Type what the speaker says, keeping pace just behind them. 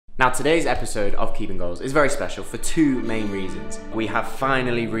Now today's episode of Keeping Goals is very special for two main reasons. We have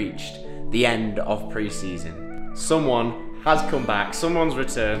finally reached the end of pre-season. Someone has come back, someone's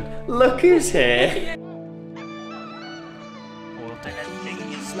returned. Look who's here!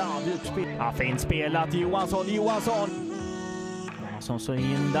 Fint spelat Johansson. Johansson slår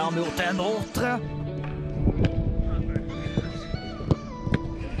in där mot den bortre.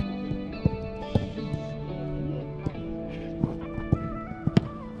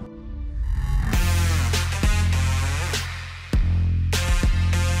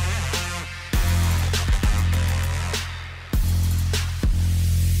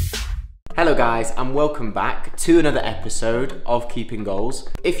 Hello guys, and welcome back to another episode of Keeping Goals.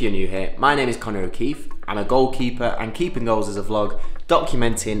 If you're new here, my name is Conor O'Keefe. I'm a goalkeeper, and Keeping Goals is a vlog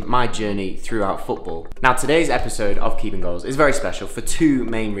documenting my journey throughout football. Now today's episode of Keeping Goals is very special for two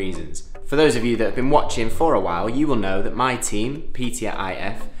main reasons. For those of you that have been watching for a while, you will know that my team,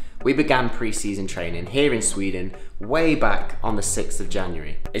 S5Ep13, we began pre-season training here in Sweden way back on the 6th of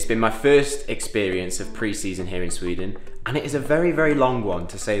January. It's been my first experience of pre-season here in Sweden, and it is a very, very long one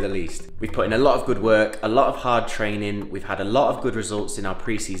to say the least. We've put in a lot of good work, a lot of hard training, we've had a lot of good results in our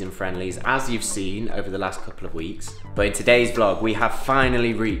pre-season friendlies, as you've seen over the last couple of weeks. But in today's vlog, we have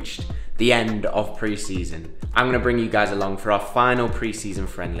finally reached the end of pre-season. I'm gonna bring you guys along for our final pre-season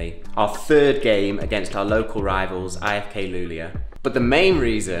friendly, our third game against our local rivals, IFK Luleå. But the main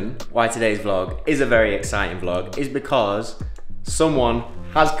reason why today's vlog is a very exciting vlog is because someone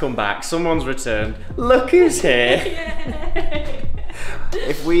has come back, someone's returned. Look who's here!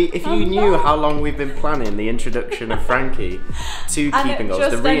 If you knew how long we've been planning the introduction of Frankie to Keeping Goals,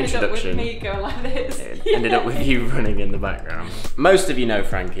 the reintroduction, ended up with me going like this. It ended up with you running in the background. Most of you know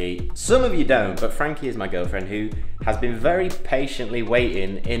Frankie, some of you don't, but Frankie is my girlfriend who has been very patiently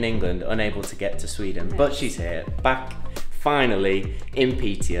waiting in England, unable to get to Sweden, but she's here, back finally in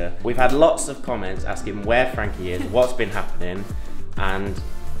Piteå. We've had lots of comments asking where Frankie is, what's been happening, and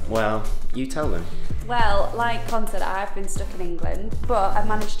well, you tell them. Well, like Con said, I've been stuck in England, but I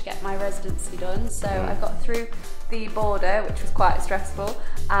managed to get my residency done, so I got through the border, which was quite stressful,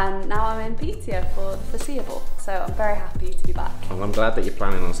 and now I'm in Piteå for the foreseeable, so I'm very happy to be back. Well, I'm glad that you're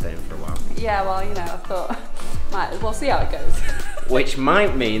planning on staying for a while. Yeah, well, you know, I thought, we'll see how it goes. Which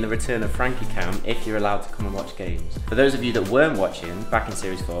might mean the return of Frankie Cam if you're allowed to come and watch games. For those of you that weren't watching, back in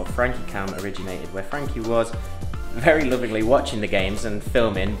Series 4, Frankie Cam originated where Frankie was very lovingly watching the games and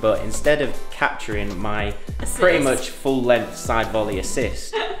filming, but instead of capturing my pretty much full-length side volley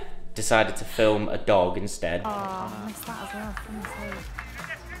assist, decided to film a dog instead. Oh, I missed that as well.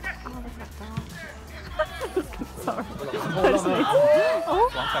 Oh, look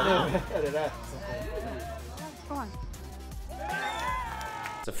at that. Sorry. Come on.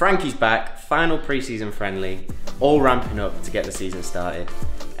 So Frankie's back, final pre-season friendly, all ramping up to get the season started.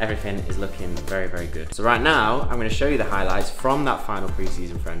 Everything is looking very, very good. So right now, I'm going to show you the highlights from that final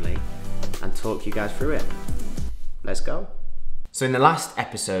pre-season friendly and talk you guys through it. Let's go. So in the last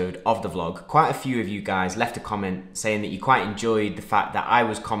episode of the vlog, quite a few of you guys left a comment saying that you quite enjoyed the fact that I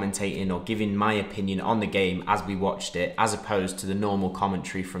was commentating or giving my opinion on the game as we watched it, as opposed to the normal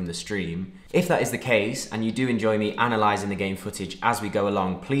commentary from the stream. If that is the case, and you do enjoy me analysing the game footage as we go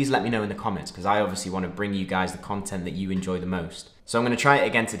along, please let me know in the comments, because I obviously want to bring you guys the content that you enjoy the most. So I'm going to try it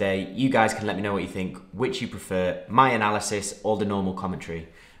again today. You guys can let me know what you think, which you prefer, my analysis or the normal commentary.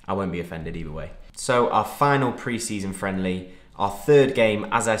 I won't be offended either way. So our final pre-season friendly, our third game,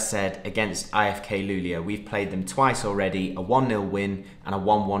 as I said, against IFK Luleå. We've played them twice already, a 1-0 win and a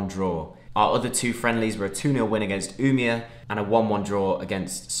 1-1 draw. Our other two friendlies were a 2-0 win against Umeå and a 1-1 draw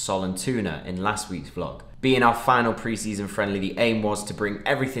against Sollentuna in last week's vlog. Being our final pre-season friendly, the aim was to bring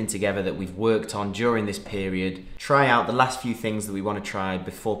everything together that we've worked on during this period, try out the last few things that we want to try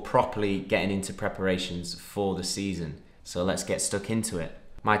before properly getting into preparations for the season. So let's get stuck into it.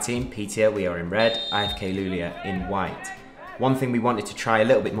 My team, Piteå, we are in red, IFK Luleå in white. One thing we wanted to try a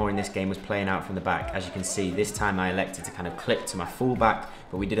little bit more in this game was playing out from the back. As you can see, this time I elected to kind of clip to my fullback,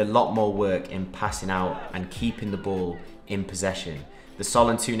 but we did a lot more work in passing out and keeping the ball in possession. The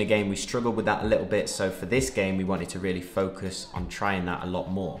Sollentuna game, we struggled with that a little bit, so for this game we wanted to really focus on trying that a lot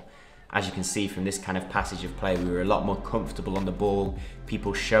more. As you can see from this kind of passage of play, we were a lot more comfortable on the ball,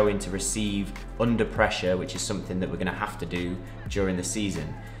 people showing to receive under pressure, which is something that we're going to have to do during the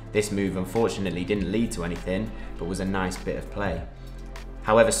season. This move unfortunately didn't lead to anything, but was a nice bit of play.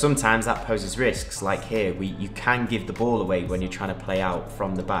 However, sometimes that poses risks, like here, you can give the ball away when you're trying to play out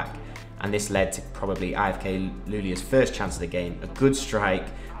from the back. And this led to probably IFK Luleå's first chance of the game, a good strike,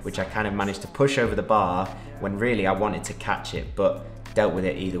 which I kind of managed to push over the bar when really I wanted to catch it, but dealt with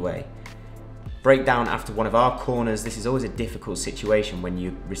it either way. Breakdown after one of our corners. This is always a difficult situation when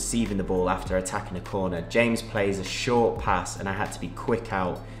you're receiving the ball after attacking a corner. James plays a short pass and I had to be quick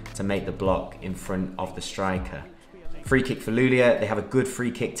out to make the block in front of the striker. Free kick for Lulia. They have a good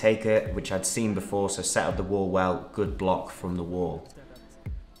free kick taker, which I'd seen before, so set up the wall well. Good block from the wall.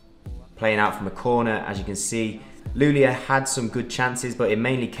 Playing out from a corner, as you can see, Lulia had some good chances, but it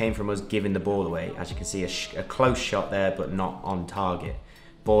mainly came from us giving the ball away. As you can see, a close shot there, but not on target.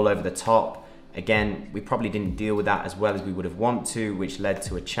 Ball over the top. Again, we probably didn't deal with that as well as we would have wanted to, which led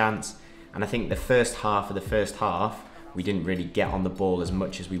to a chance. And I think the first half of the first half, we didn't really get on the ball as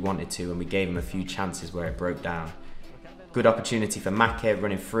much as we wanted to, and we gave him a few chances where it broke down. Good opportunity for Make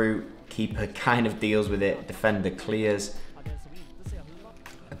running through. Keeper kind of deals with it. Defender clears.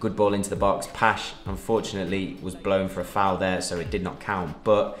 A good ball into the box. Pash, unfortunately, was blown for a foul there, so it did not count,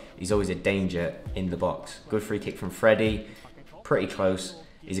 but he's always a danger in the box. Good free kick from Freddie. Pretty close.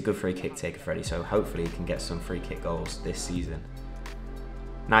 He's a good free kick taker, Freddie, so hopefully he can get some free kick goals this season.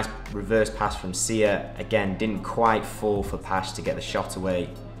 Nice reverse pass from Sia. Again, didn't quite fall for Pash to get the shot away.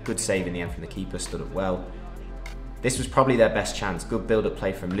 Good save in the end from the keeper, stood up well. This was probably their best chance. Good build-up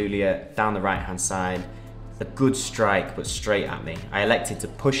play from Lulia, down the right-hand side. A good strike, but straight at me. I elected to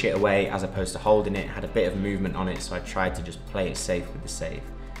push it away as opposed to holding it. Had a bit of movement on it, so I tried to just play it safe with the save.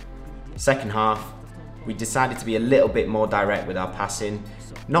 Second half, we decided to be a little bit more direct with our passing.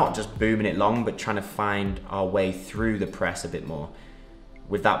 Not just booming it long, but trying to find our way through the press a bit more.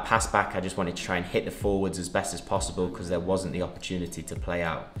 With that pass back, I just wanted to try and hit the forwards as best as possible because there wasn't the opportunity to play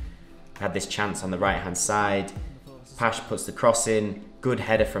out. I had this chance on the right-hand side. Pash puts the cross in. Good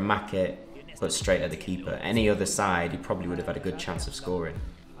header from Make, but straight at the keeper. Any other side, he probably would have had a good chance of scoring.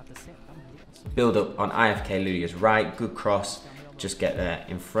 Build up on IFK Lulia's right. Good cross. Just get there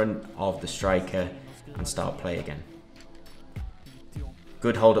in front of the striker and start play again.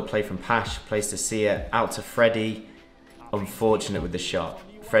 Good hold-up play from Pash, plays to Sia, out to Freddie. Unfortunate with the shot.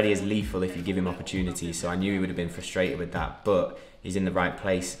 Freddie is lethal if you give him opportunity, so I knew he would have been frustrated with that, but he's in the right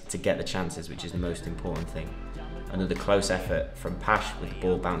place to get the chances, which is the most important thing. Another close effort from Pash with the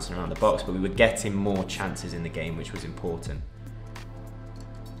ball bouncing around the box, but we were getting more chances in the game, which was important.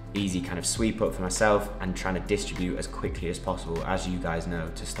 Easy kind of sweep up for myself and trying to distribute as quickly as possible, as you guys know,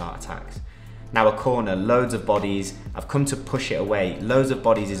 to start attacks. Now a corner, loads of bodies. I've come to push it away. Loads of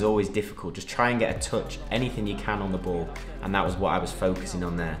bodies is always difficult. Just try and get a touch, anything you can on the ball. And that was what I was focusing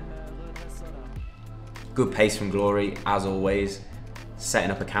on there. Good pace from Glory, as always.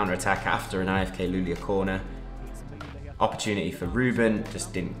 Setting up a counter-attack after an IFK Lulia corner. Opportunity for Ruben,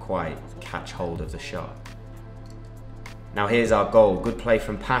 just didn't quite catch hold of the shot. Now here's our goal. Good play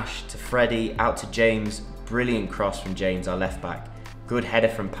from Pash to Freddie, out to James. Brilliant cross from James, our left back. Good header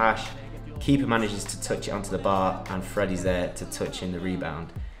from Pash. Keeper manages to touch it onto the bar and Freddie's there to touch in the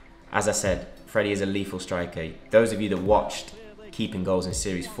rebound. As I said, Freddie is a lethal striker. Those of you that watched Keeping Goals in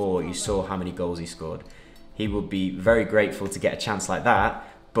Series 4, you saw how many goals he scored. He would be very grateful to get a chance like that,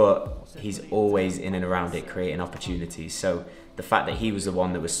 but he's always in and around it creating opportunities. So the fact that he was the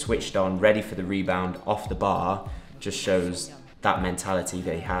one that was switched on, ready for the rebound off the bar, just shows that mentality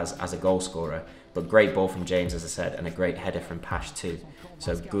that he has as a goal scorer. But great ball from James, as I said, and a great header from Pash too.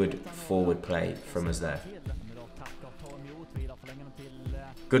 So good forward play from us there.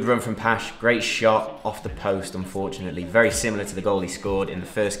 Good run from Pash, great shot off the post, unfortunately. Very similar to the goal he scored in the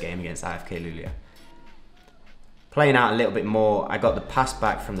first game against IFK Lulia. Playing out a little bit more, I got the pass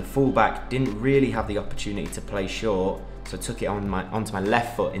back from the fullback, didn't really have the opportunity to play short, so took it onto my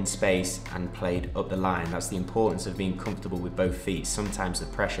left foot in space and played up the line. That's the importance of being comfortable with both feet. Sometimes the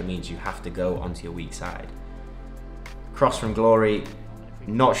pressure means you have to go onto your weak side. Cross from Glory,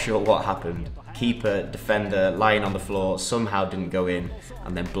 not sure what happened. Keeper, defender, lying on the floor, somehow didn't go in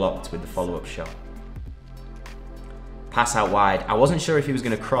and then blocked with the follow-up shot. Pass out wide. I wasn't sure if he was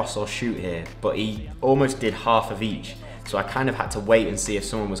going to cross or shoot here, but he almost did half of each. So I kind of had to wait and see if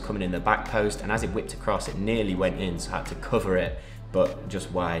someone was coming in the back post, and as it whipped across, it nearly went in, so I had to cover it, but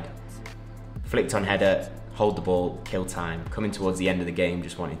just wide. Flicked on header, hold the ball, kill time. Coming towards the end of the game,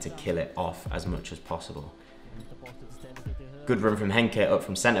 just wanting to kill it off as much as possible. Good run from Henke up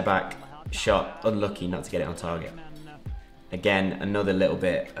from centre back. Shot, unlucky not to get it on target. Again, another little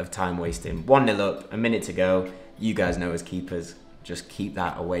bit of time wasting. 1-0 up, a minute to go. You guys know as keepers, just keep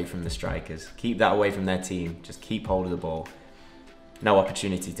that away from the strikers. Keep that away from their team. Just keep hold of the ball. No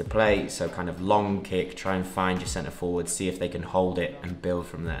opportunity to play, so kind of long kick, try and find your centre forward, see if they can hold it and build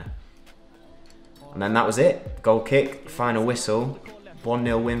from there. And then that was it. Goal kick, final whistle,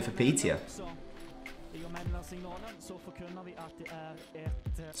 1-0 win for Petia.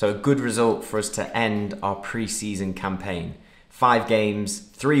 So a good result for us to end our pre-season campaign. 5 games,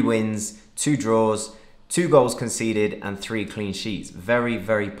 3 wins, 2 draws, 2 goals conceded and 3 clean sheets. Very,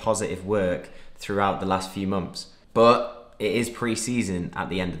 very positive work throughout the last few months. But it is pre-season at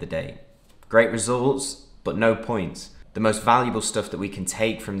the end of the day. Great results, but no points. The most valuable stuff that we can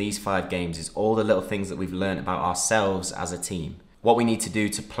take from these 5 games is all the little things that we've learned about ourselves as a team. What we need to do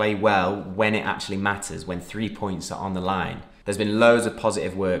to play well when it actually matters, when 3 points are on the line. There's been loads of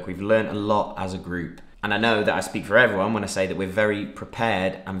positive work. We've learned a lot as a group. And I know that I speak for everyone when I say that we're very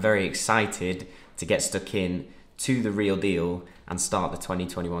prepared and very excited to get stuck in to the real deal and start the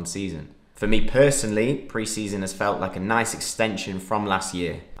 2021 season. For me personally, pre-season has felt like a nice extension from last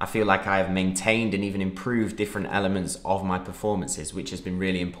year. I feel like I have maintained and even improved different elements of my performances, which has been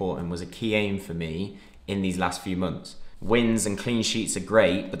really important, was a key aim for me in these last few months. Wins and clean sheets are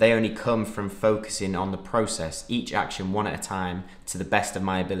great, but they only come from focusing on the process, each action one at a time to the best of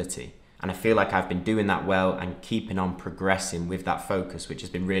my ability. And I feel like I've been doing that well and keeping on progressing with that focus, which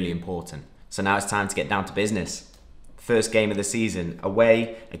has been really important. So now it's time to get down to business. First game of the season,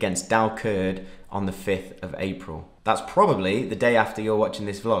 away against Dalkurd on the 5th of April. That's probably the day after you're watching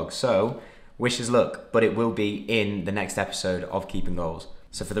this vlog, so wish us luck, but it will be in the next episode of Keeping Goals.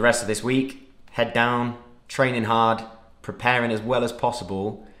 So for the rest of this week, head down, training hard, preparing as well as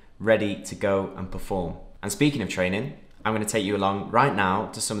possible, ready to go and perform. And speaking of training, I'm going to take you along right now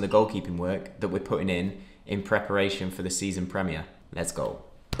to some of the goalkeeping work that we're putting in preparation for the season premiere. Let's go.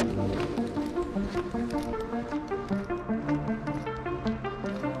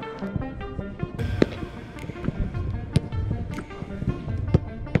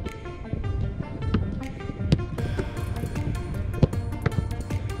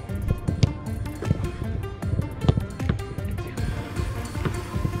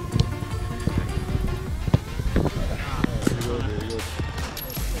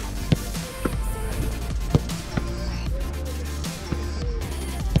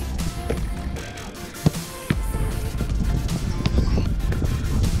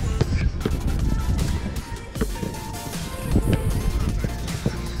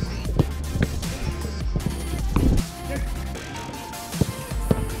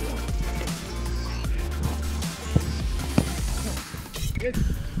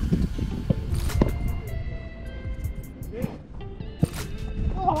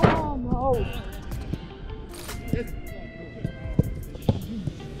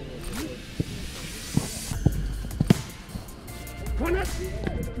 Oh no! Conor!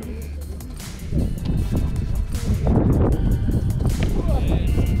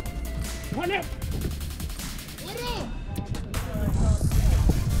 Conor!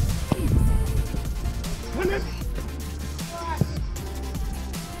 Conor!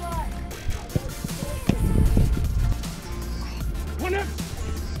 Conor!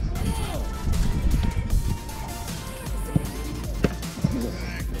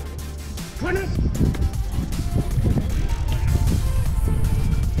 Conor!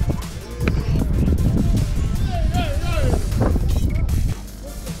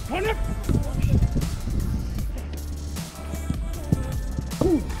 Conor!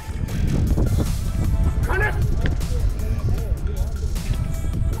 Conor!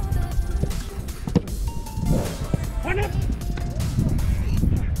 Conor!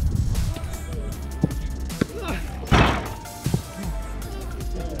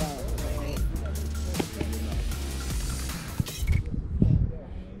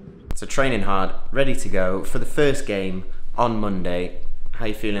 So training hard, ready to go for the first game on Monday. How are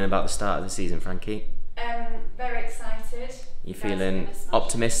you feeling about the start of the season, Frankie? Very excited. You feeling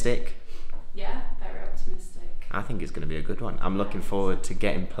optimistic? Yeah, very optimistic. I think it's going to be a good one. I'm looking forward to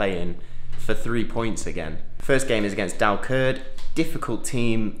getting playing for 3 points again. First game is against Dalkurd. Difficult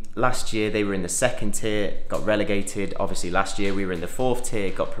team. Last year they were in the 2nd tier, got relegated. Obviously last year we were in the 4th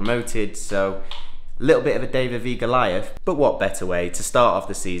tier, got promoted. So a little bit of a David v Goliath. But what better way to start off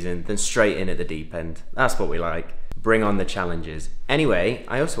the season than straight in at the deep end? That's what we like. Bring on the challenges. Anyway,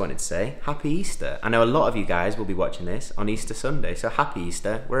 I also wanted to say happy Easter. I know a lot of you guys will be watching this on Easter Sunday, so happy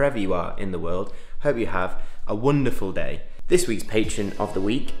Easter wherever you are in the world. Hope you have a wonderful day. This week's patron of the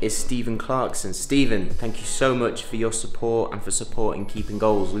week is Stephen Clarkson. Stephen, thank you so much for your support and for supporting Keeping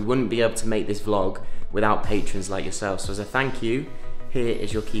Goals. We wouldn't be able to make this vlog without patrons like yourself. So as a thank you, here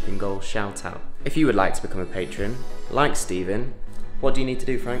is your Keeping Goals shout out. If you would like to become a patron, like Stephen, what do you need to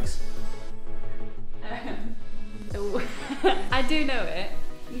do, Franks? I do know it.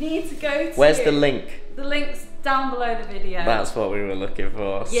 You need to go to... Where's the link? The link's down below the video. That's what we were looking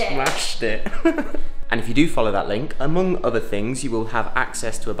for. Yeah. Smashed it. And if you do follow that link, among other things, you will have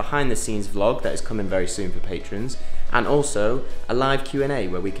access to a behind the scenes vlog that is coming very soon for patrons, and also a live Q&A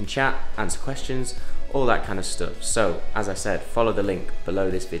where we can chat, answer questions, all that kind of stuff. So, as I said, follow the link below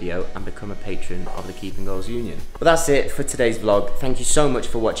this video and become a patron of the Keeping Goals Union. But that's it for today's vlog. Thank you so much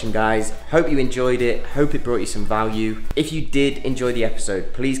for watching, guys. Hope you enjoyed it. Hope it brought you some value. If you did enjoy the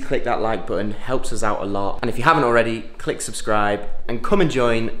episode, please click that like button. Helps us out a lot. And if you haven't already, click subscribe and come and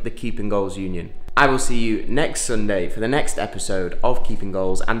join the Keeping Goals Union. I will see you next Sunday for the next episode of Keeping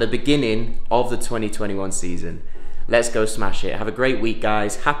Goals and the beginning of the 2021 season. Let's go smash it. Have a great week,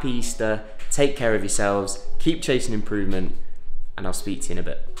 guys. Happy Easter. Take care of yourselves. Keep chasing improvement. And I'll speak to you in a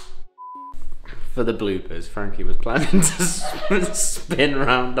bit. For the bloopers, Frankie was planning to spin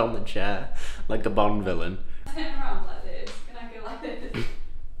around on the chair like a Bond villain. Spin around like this. Can I go like this?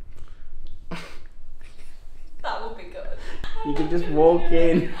 That would be good. You can just walk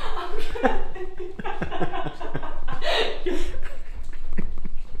in.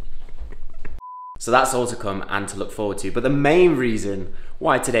 So that's all to come and to look forward to. But the main reason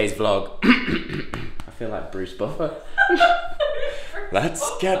why today's vlog, I feel like Bruce Buffer. Let's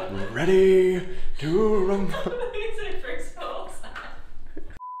get ready to rumble.